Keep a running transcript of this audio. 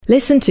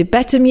Listen to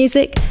better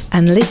music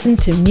and listen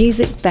to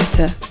music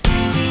better.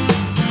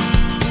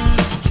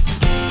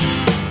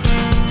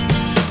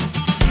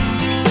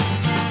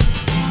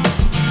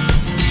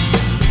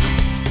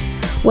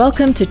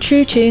 Welcome to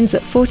True Tunes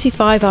at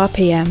 45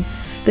 RPM,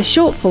 the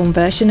short-form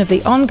version of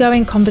the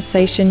ongoing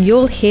conversation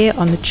you'll hear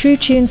on the True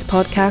Tunes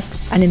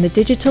podcast and in the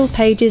digital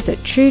pages at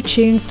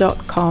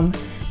truetunes.com.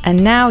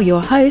 And now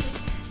your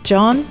host,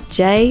 John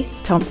J.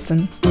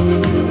 Thompson.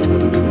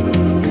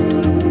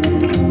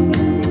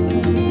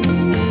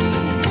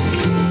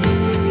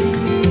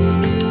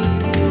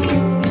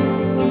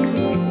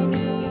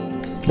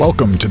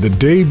 Welcome to the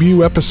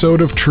debut episode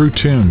of True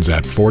Tunes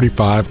at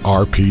 45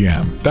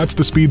 RPM. That's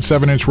the speed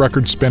 7-inch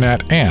records spin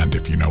at, and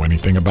if you know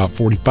anything about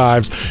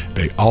 45s,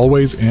 they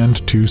always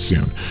end too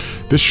soon.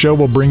 This show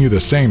will bring you the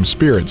same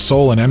spirit,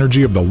 soul, and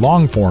energy of the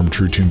long-form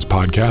True Tunes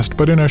podcast,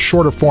 but in a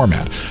shorter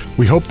format.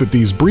 We hope that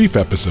these brief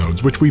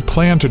episodes, which we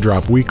plan to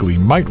drop weekly,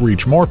 might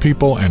reach more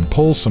people and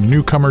pull some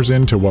newcomers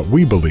into what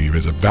we believe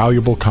is a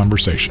valuable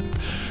conversation.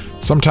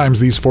 Sometimes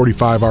these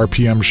 45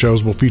 RPM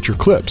shows will feature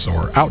clips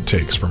or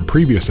outtakes from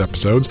previous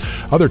episodes.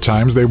 Other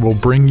times they will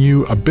bring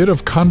you a bit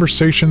of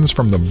conversations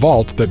from the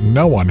vault that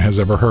no one has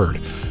ever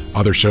heard.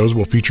 Other shows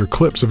will feature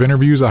clips of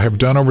interviews I have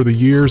done over the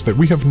years that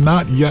we have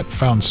not yet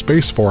found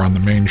space for on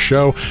the main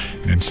show,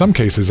 and in some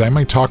cases I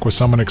may talk with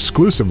someone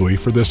exclusively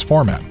for this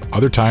format.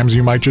 Other times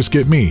you might just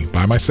get me,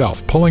 by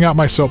myself, pulling out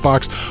my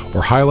soapbox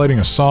or highlighting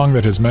a song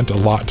that has meant a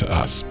lot to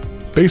us.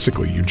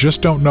 Basically, you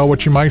just don't know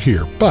what you might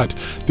hear, but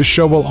this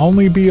show will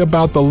only be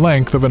about the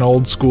length of an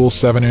old school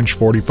 7-inch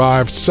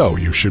 45, so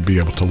you should be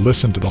able to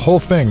listen to the whole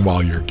thing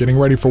while you're getting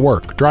ready for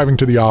work, driving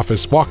to the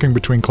office, walking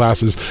between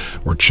classes,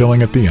 or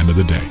chilling at the end of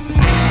the day.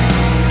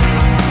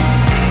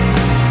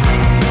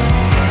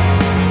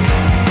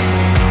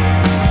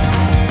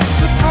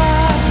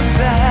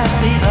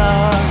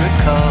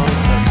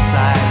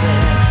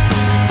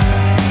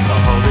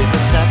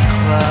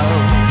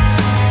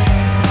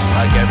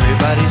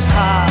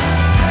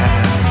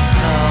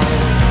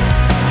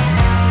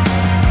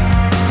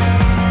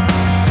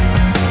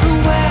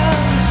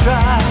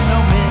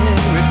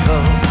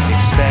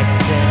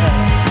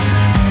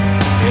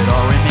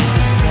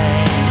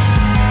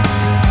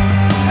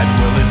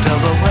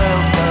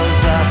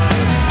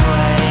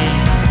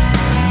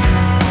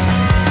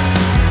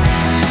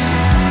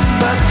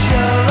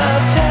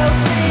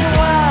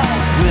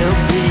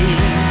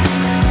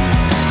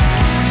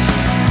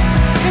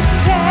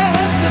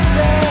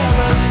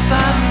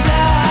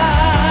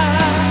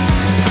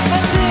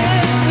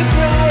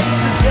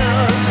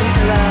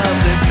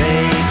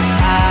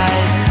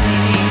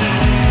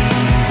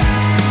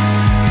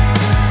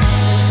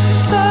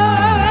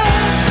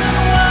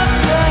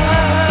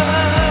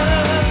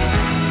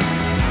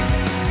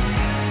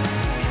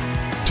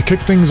 To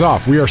kick things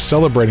off, we are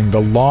celebrating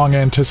the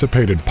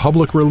long-anticipated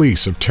public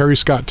release of Terry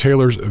Scott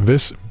Taylor's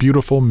This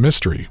Beautiful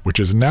Mystery, which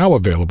is now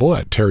available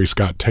at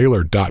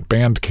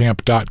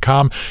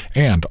terryscotttaylor.bandcamp.com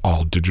and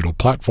all digital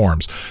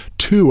platforms.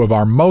 2 of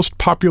our most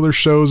popular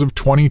shows of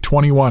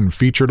 2021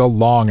 featured a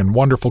long and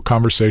wonderful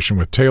conversation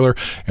with Taylor,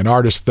 an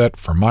artist that,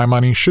 for my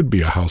money, should be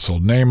a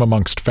household name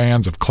amongst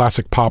fans of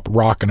classic pop,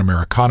 rock, and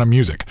Americana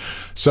music.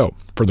 So,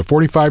 for the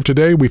 45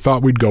 today, we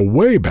thought we'd go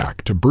way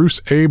back to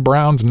Bruce A.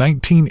 Brown's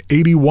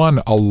 1981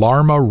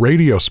 Alarma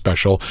radio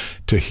special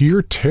to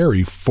hear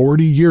Terry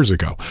 40 years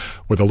ago,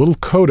 with a little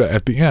coda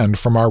at the end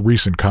from our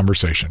recent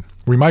conversation.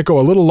 We might go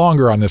a little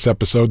longer on this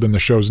episode than the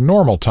show's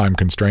normal time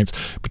constraints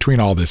between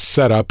all this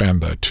setup and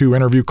the 2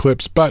 interview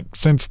clips, but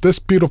since This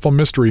Beautiful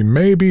Mystery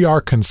may be our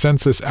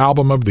consensus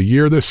album of the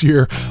year this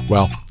year,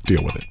 well,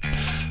 deal with it.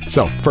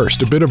 So,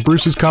 first, a bit of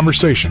Bruce's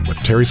conversation with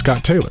Terry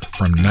Scott Taylor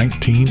from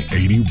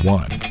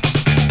 1981.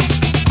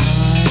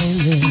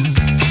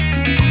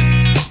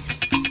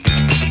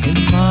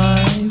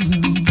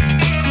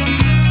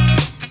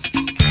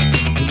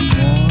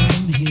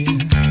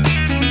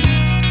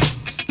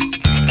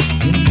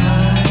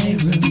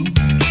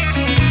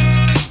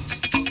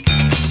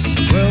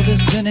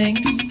 Spinning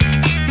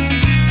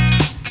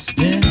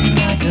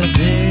like a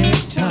big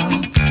top.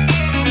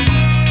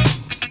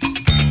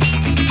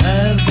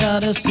 I've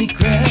got a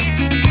secret.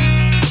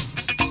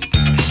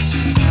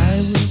 I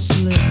will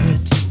slip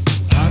it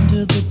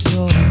under the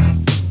door.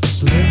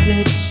 Slip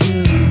it to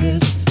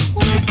this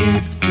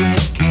wicked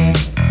girl.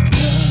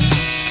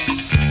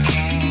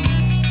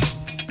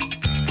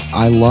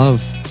 I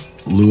love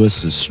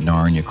Lewis's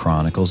Narnia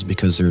Chronicles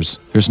because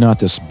there's not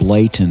this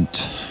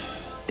blatant.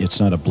 It's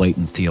not a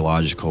blatant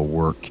theological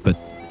work, but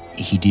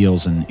he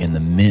deals in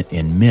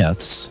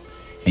myths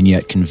and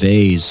yet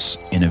conveys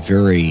in a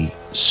very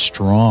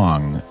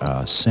strong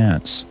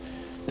sense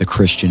the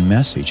Christian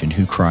message and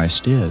who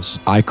Christ is.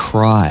 I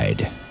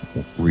cried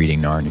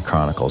reading Narnia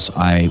Chronicles.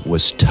 I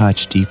was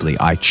touched deeply.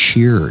 I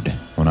cheered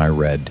when I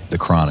read the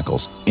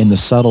Chronicles. In the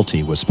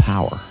subtlety was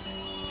power.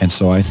 And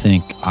so I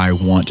think I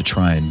want to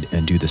try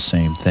and do the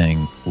same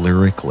thing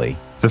lyrically.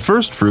 The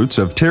first fruits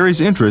of Terry's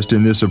interest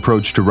in this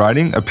approach to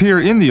writing appear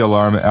in the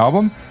Alarma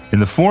album in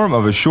the form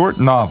of a short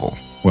novel.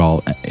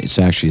 Well, it's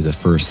actually the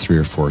first 3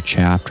 or 4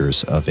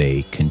 chapters of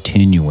a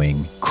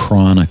continuing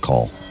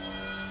chronicle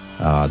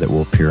that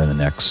will appear in the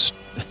next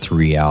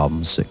 3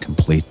 albums that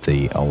complete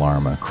the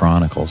Alarma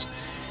Chronicles.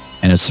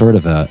 And it's sort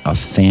of a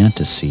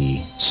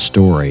fantasy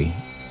story,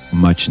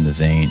 much in the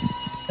vein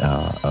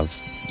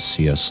of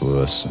C.S.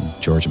 Lewis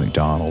and George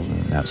MacDonald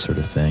and that sort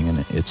of thing.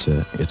 And it's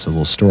a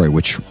little story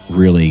which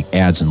really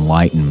adds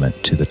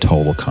enlightenment to the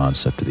total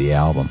concept of the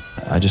album.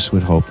 I just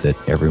would hope that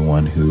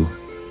everyone who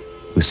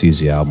sees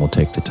the album will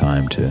take the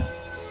time to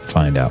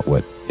find out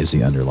what is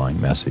the underlying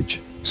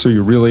message. So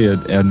you're really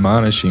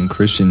admonishing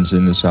Christians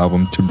in this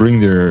album to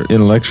bring their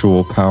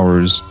intellectual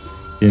powers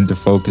into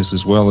focus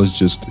as well as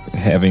just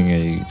having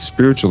a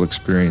spiritual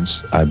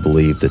experience. I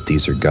believe that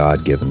these are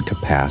God-given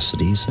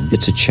capacities, and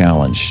it's a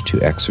challenge to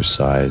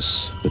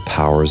exercise the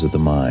powers of the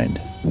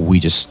mind. We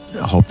just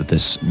hope that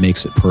this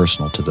makes it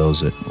personal to those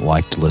that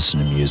like to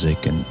listen to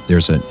music, and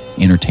there's an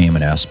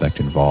entertainment aspect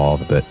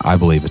involved, but I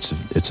believe it's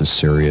a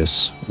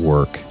serious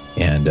work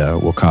and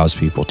will cause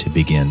people to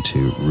begin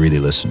to really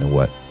listen to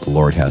what the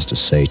Lord has to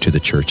say to the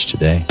church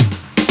today.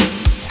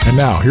 And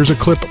now, here's a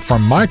clip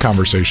from my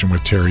conversation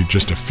with Terry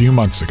just a few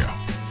months ago.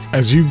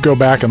 As you go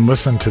back and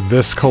listen to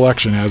this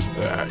collection as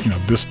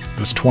this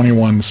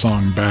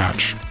 21-song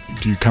batch,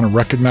 do you kind of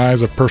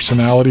recognize a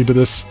personality to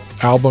this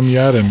album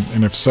yet?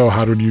 And if so,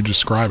 how did you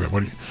describe it?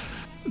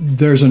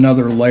 There's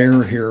another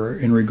layer here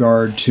in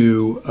regard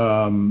to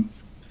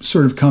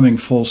sort of coming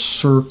full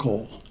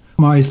circle.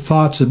 My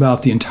thoughts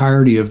about the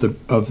entirety of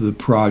the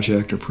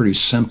project are pretty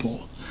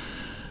simple,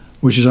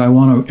 which is I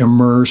want to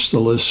immerse the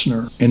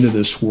listener into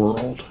this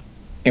world.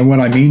 And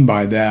what I mean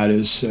by that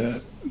is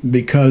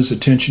because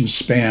attention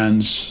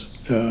spans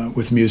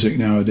with music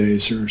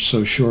nowadays are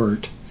so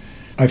short,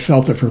 I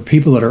felt that for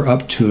people that are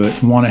up to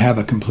it and want to have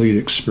a complete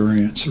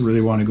experience,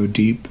 really want to go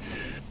deep,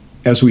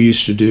 as we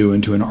used to do,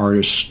 into an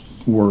artist's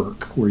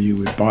work, where you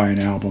would buy an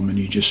album and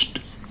you just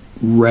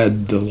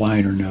read the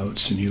liner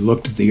notes and you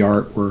looked at the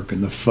artwork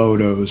and the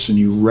photos and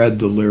you read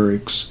the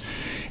lyrics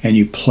and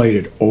you played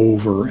it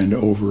over and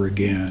over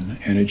again,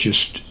 and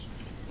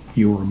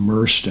you were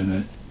immersed in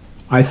it.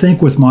 I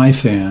think with my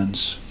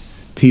fans,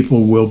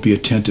 people will be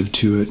attentive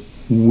to it,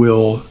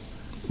 will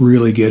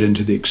really get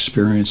into the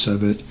experience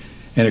of it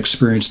and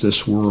experience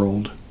this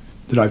world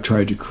that I've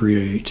tried to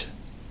create,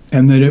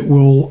 and that it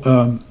will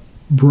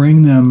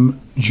bring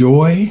them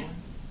joy,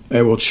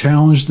 it will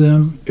challenge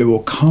them, it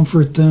will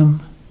comfort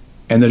them,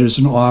 and that it's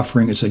an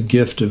offering, it's a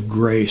gift of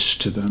grace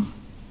to them.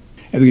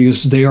 And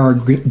because they are a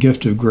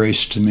gift of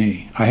grace to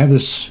me. I have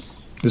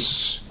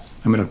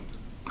I'm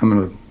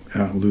gonna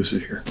lose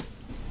it here.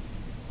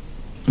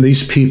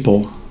 These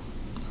people,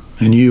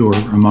 and you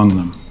are among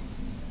them,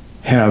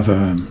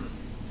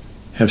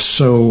 have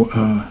so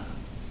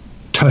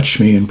touched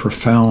me in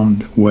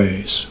profound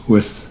ways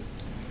with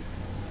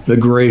the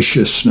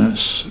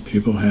graciousness that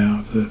people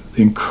have, the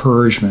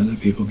encouragement that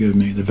people give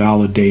me, the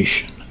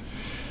validation.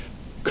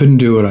 Couldn't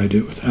do what I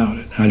do without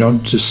it. I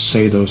don't just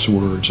say those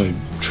words, I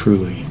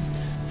truly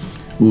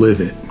live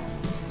it.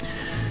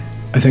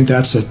 I think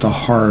that's at the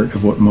heart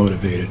of what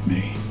motivated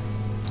me,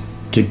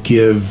 to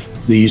give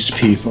these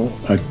people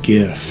a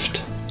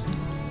gift,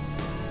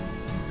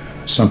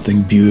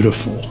 something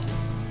beautiful,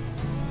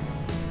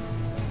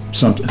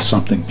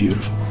 something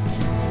beautiful.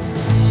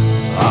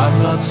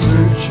 I'm not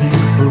searching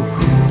for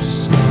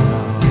proofs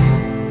now.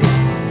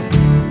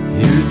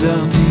 You're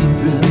down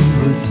deep in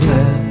the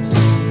depths.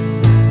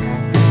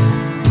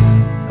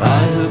 I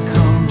have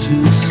come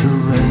to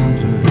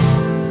surrender.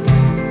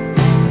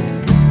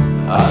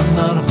 I'm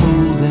not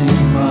holding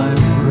my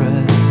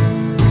breath.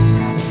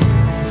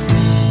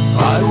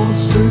 I won't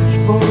search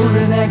for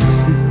an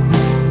exit,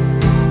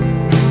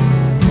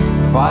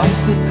 fight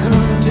the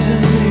current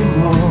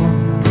anymore.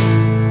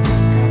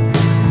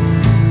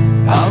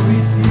 I'll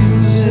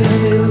refuse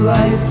any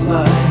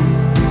lifeline.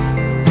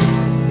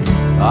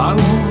 I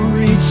won't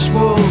reach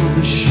for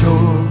the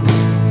shore.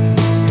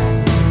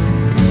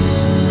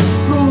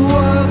 The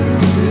water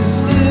is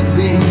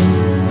living.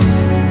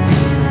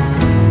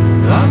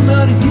 I'm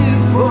not here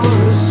for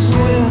a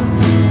swim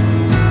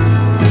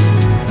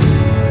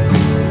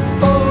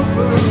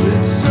over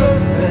its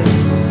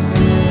surface.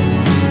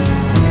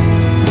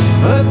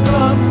 I've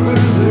gone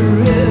further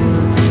in,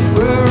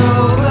 where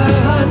all that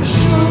I'm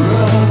sure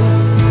of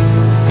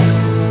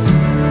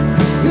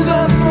is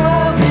I'm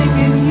drowning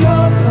in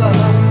your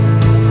love,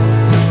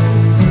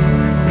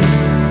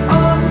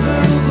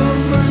 under the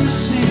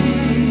mercy,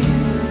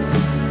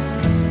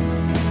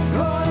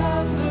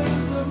 under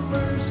the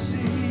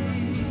mercy.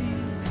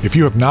 If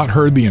you have not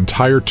heard the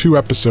entire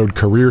 2-episode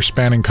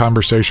career-spanning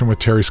conversation with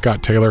Terry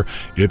Scott Taylor,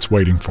 it's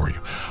waiting for you.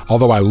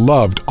 Although I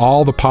loved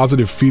all the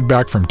positive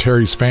feedback from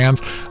Terry's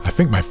fans, I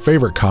think my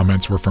favorite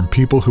comments were from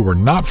people who were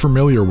not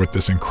familiar with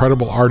this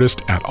incredible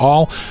artist at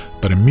all,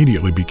 but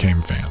immediately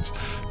became fans.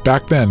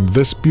 Back then,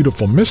 This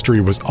Beautiful Mystery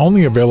was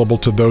only available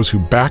to those who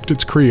backed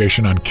its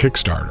creation on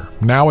Kickstarter.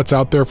 Now it's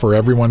out there for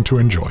everyone to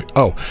enjoy.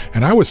 Oh,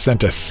 and I was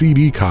sent a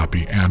CD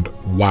copy, and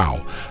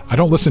wow. I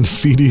don't listen to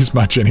CDs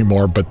much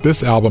anymore, but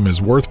this album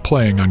is worth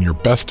playing on your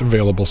best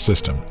available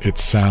system. It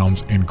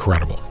sounds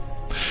incredible.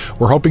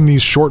 We're hoping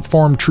these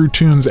short-form True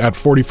Tunes at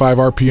 45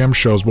 RPM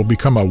shows will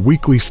become a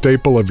weekly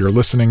staple of your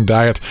listening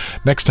diet.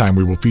 Next time,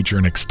 we will feature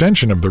an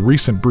extension of the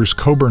recent Bruce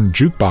Cockburn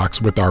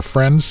Jukebox with our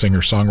friend,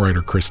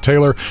 singer-songwriter Chris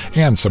Taylor,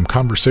 and some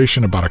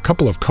conversation about a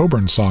couple of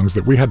Cockburn songs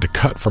that we had to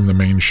cut from the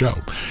main show.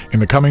 In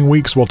the coming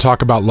weeks, we'll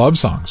talk about love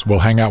songs. We'll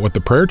hang out with the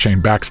Prayer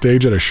Chain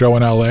backstage at a show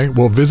in LA.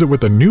 We'll visit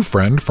with a new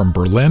friend from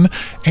Berlin,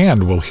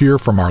 and we'll hear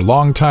from our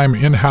longtime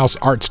in-house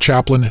arts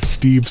chaplain,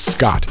 Steve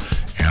Scott,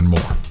 and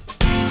more.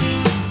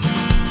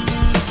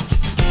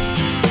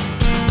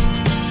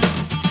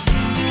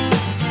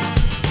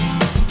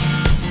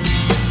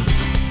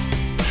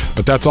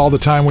 But that's all the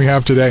time we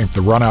have today.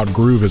 The run-out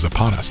groove is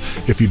upon us.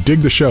 If you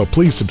dig the show,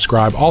 please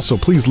subscribe. Also,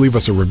 please leave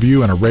us a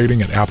review and a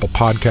rating at Apple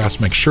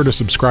Podcasts. Make sure to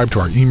subscribe to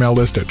our email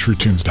list at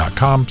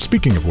truetunes.com.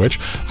 Speaking of which,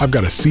 I've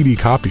got a CD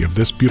copy of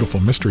This Beautiful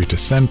Mystery to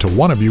send to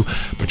one of you,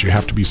 but you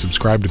have to be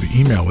subscribed to the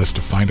email list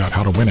to find out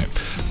how to win it.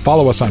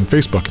 Follow us on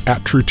Facebook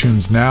at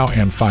TrueTunesNow,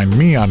 and find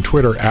me on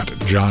Twitter at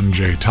John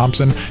J.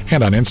 Thompson,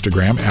 and on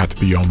Instagram at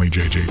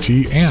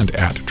TheOnlyJJT and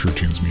at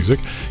TrueTunesMusic.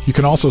 You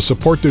can also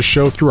support this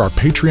show through our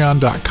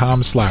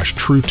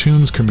patreon.com/True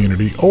Tunes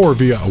community, or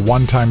via a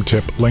one-time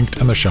tip linked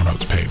in the show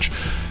notes page.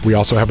 We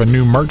also have a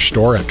new merch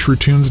store at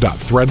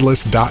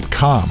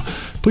truetunes.threadless.com.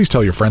 Please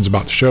tell your friends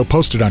about the show,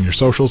 post it on your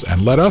socials,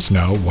 and let us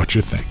know what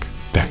you think.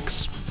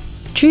 Thanks.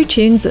 True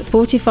Tunes at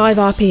 45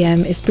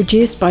 RPM is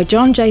produced by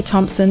John J.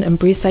 Thompson and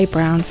Bruce A.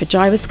 Brown for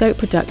Gyroscope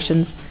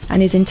Productions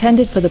and is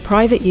intended for the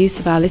private use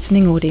of our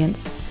listening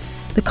audience.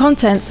 The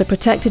contents are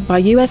protected by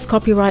US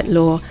copyright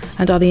law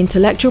and are the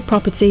intellectual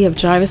property of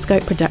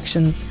Gyroscope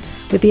Productions,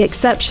 with the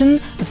exception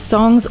of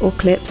songs or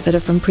clips that are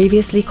from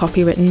previously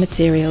copywritten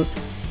materials.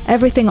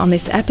 Everything on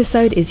this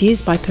episode is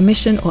used by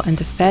permission or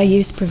under fair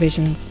use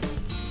provisions.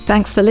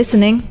 Thanks for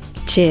listening.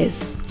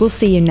 Cheers. We'll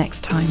see you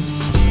next time.